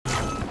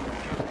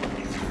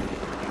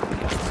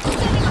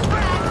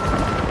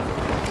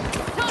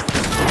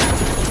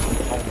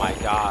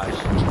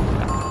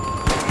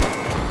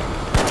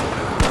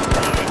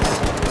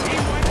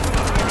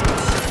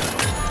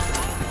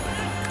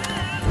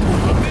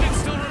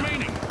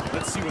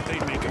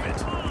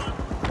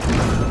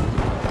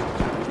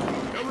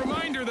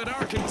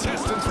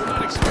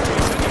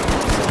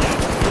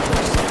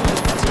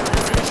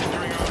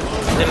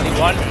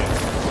one.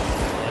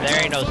 Yeah,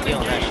 there ain't no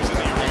stealing that shit,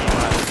 man.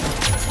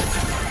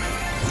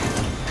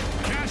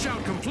 Cash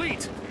out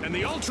complete, and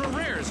the ultra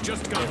rares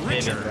just got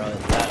richer. Bro,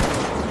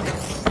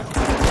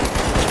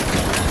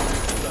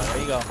 there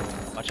you go.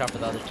 Watch out for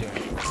the other two.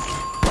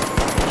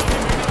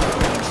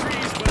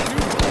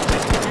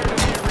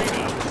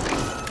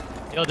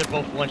 Yo, they're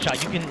both one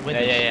shot. You can win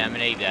this. Yeah, I'm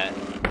gonna aid that.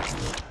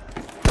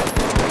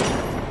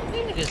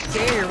 You niggas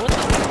scared. What the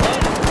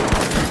fuck?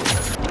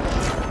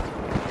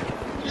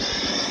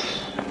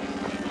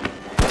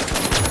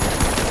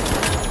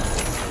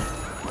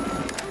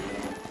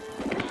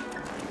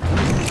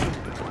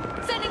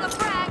 Sending a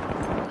frag.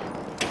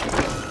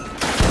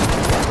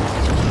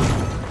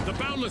 The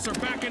Boundless are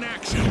back in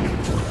action.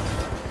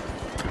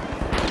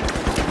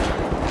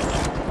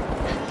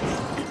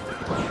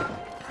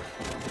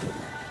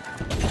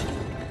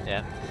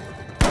 Yeah.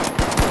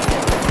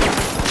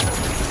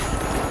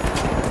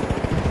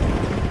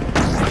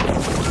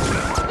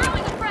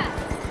 Throwing a frag.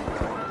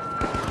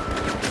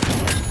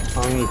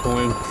 I'm the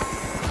coin.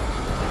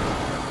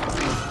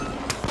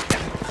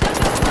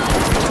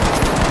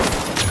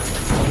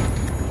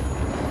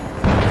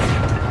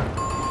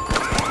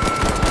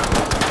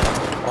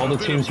 All the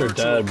teams are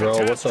dead, bro.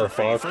 What the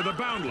fuck? For the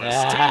Boundless.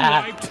 Team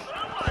wiped.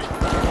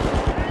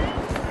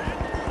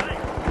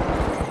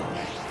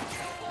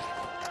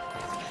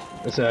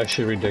 It's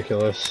actually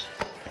ridiculous.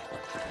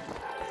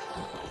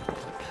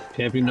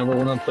 Can't be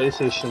 #1 on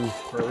PlayStation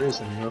for a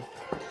reason, you know?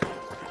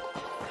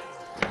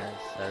 Yes,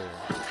 sir.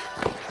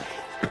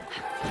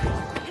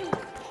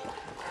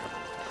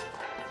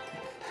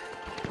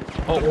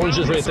 Oh, orange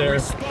is right there.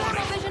 Vision They'll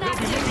be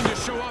active. looking to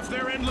show off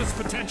their endless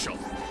potential.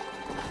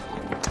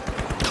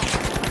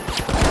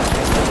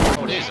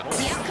 Oh, there's an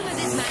The outcome of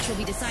this match will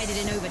be decided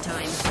in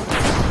overtime.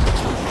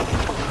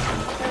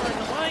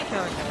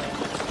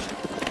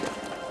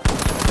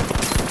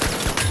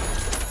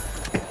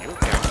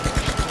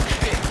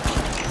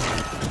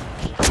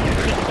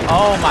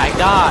 Oh my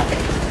god!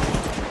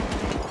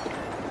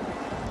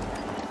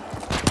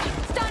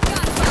 Stun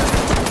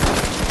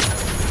gun.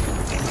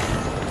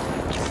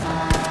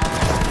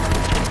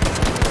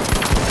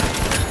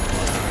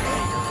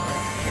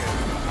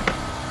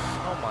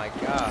 Oh my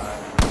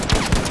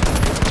god.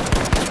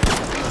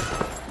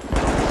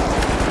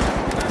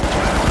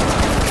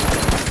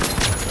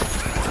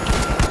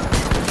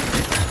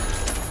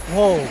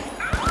 Whoa!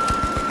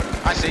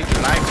 I saved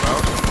your life, bro.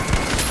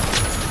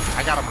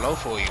 I got him low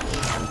for you.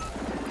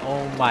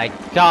 Oh my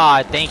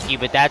god, thank you,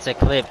 but that's a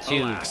clip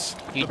too. Alas,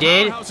 You the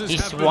did? powerhouses He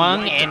have been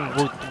swung wiped and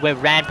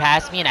out. ran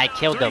past me and I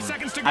killed 30 him.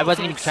 seconds to I go,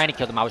 wasn't even folks. trying to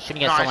kill him, I was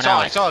shooting at No, someone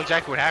I else. saw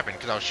exactly what happened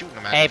because I was shooting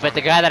him at Hey, him but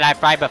the from guy that I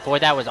fried before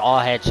that was all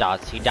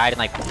headshots. He died in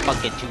like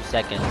fucking 2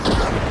 seconds.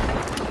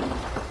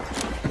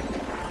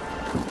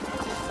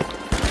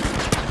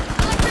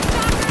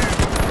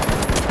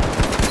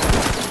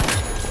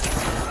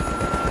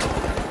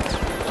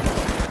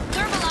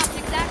 Thermal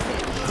optics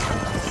active.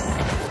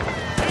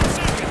 10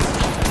 seconds.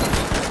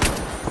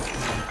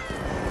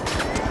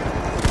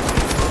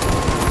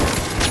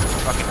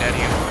 fucking dead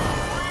here.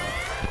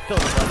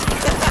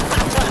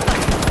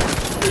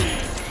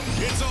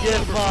 It's all Get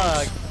over.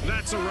 fucked.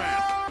 That's a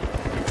wrap.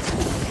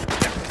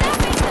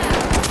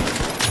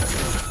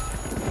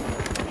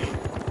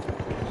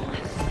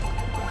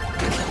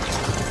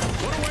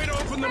 What a way to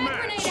open the Frag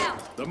match. grenade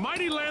out. The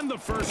mighty land the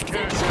first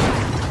cash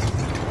out.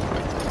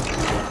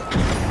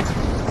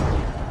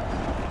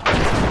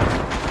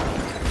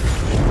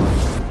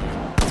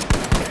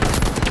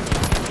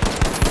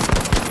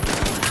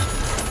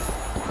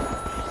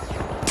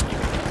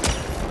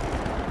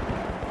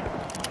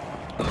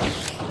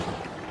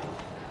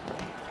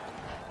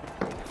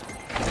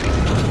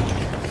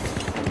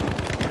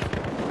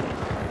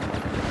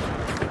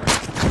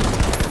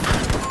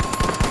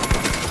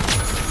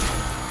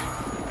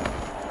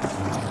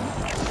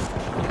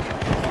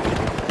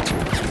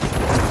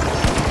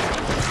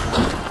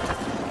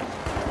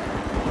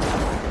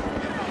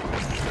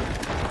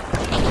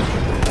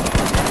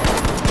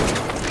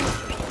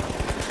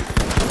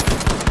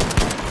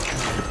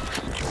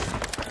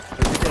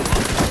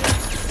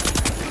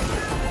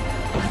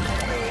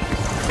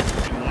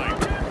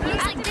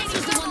 Looks like this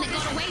was the one that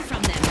got away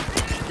from them.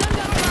 Stun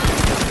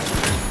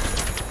gun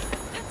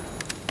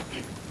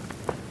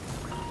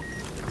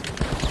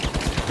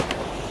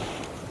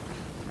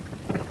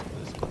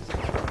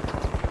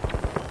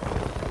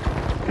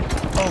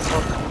Oh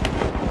fuck.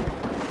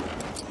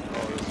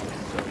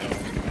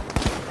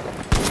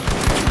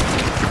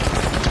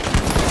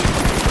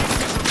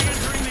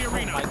 Re-entering the Oh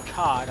arena. my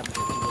god, I'm gonna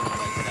do it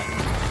like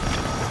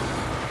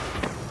that.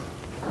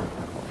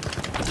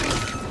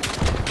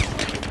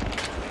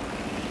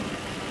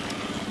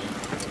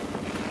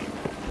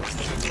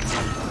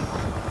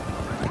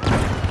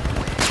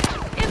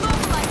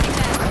 immobilizing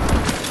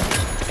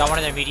them. Got one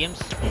of their mediums.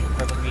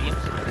 Purple mediums.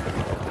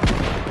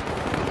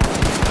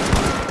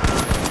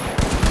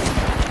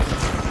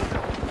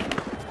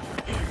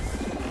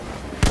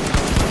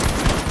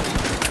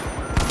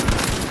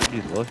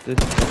 He's lost this.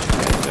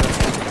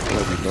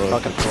 Fucking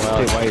Fucking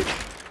 12. Stay white.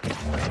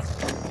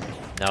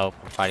 Nope,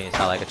 I'm fighting this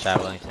out like a Chad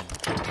Wellington.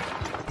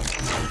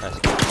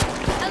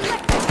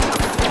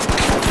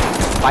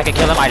 If I could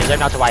kill him, I deserve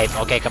not to wipe.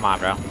 Okay, come on,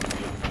 bro.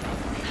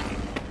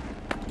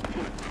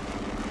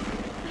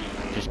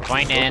 Just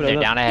point in, they're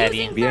down a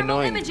heavy. Be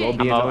annoying, bro.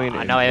 Be annoying.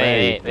 I know,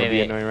 wait.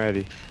 Be annoying,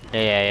 ready.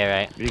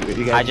 Yeah, you're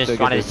right. I just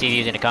wanted to see if he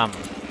was gonna come.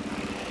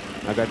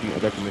 I got you,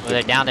 Well,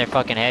 they're down there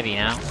fucking heavy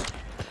now.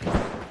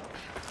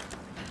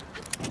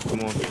 Come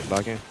on,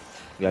 lock in.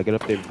 You gotta get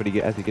up there before you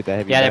get that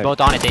heavy. Yeah, they're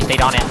both on it. They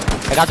stayed on it.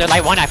 I got their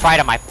light one. I fried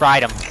him.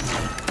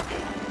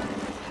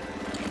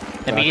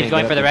 The medium's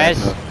going for the res.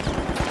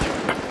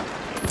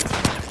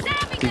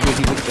 He's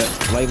weak.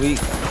 Light weak.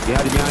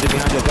 Behind you.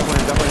 Jump on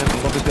him.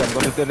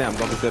 I'm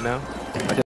going to steal now.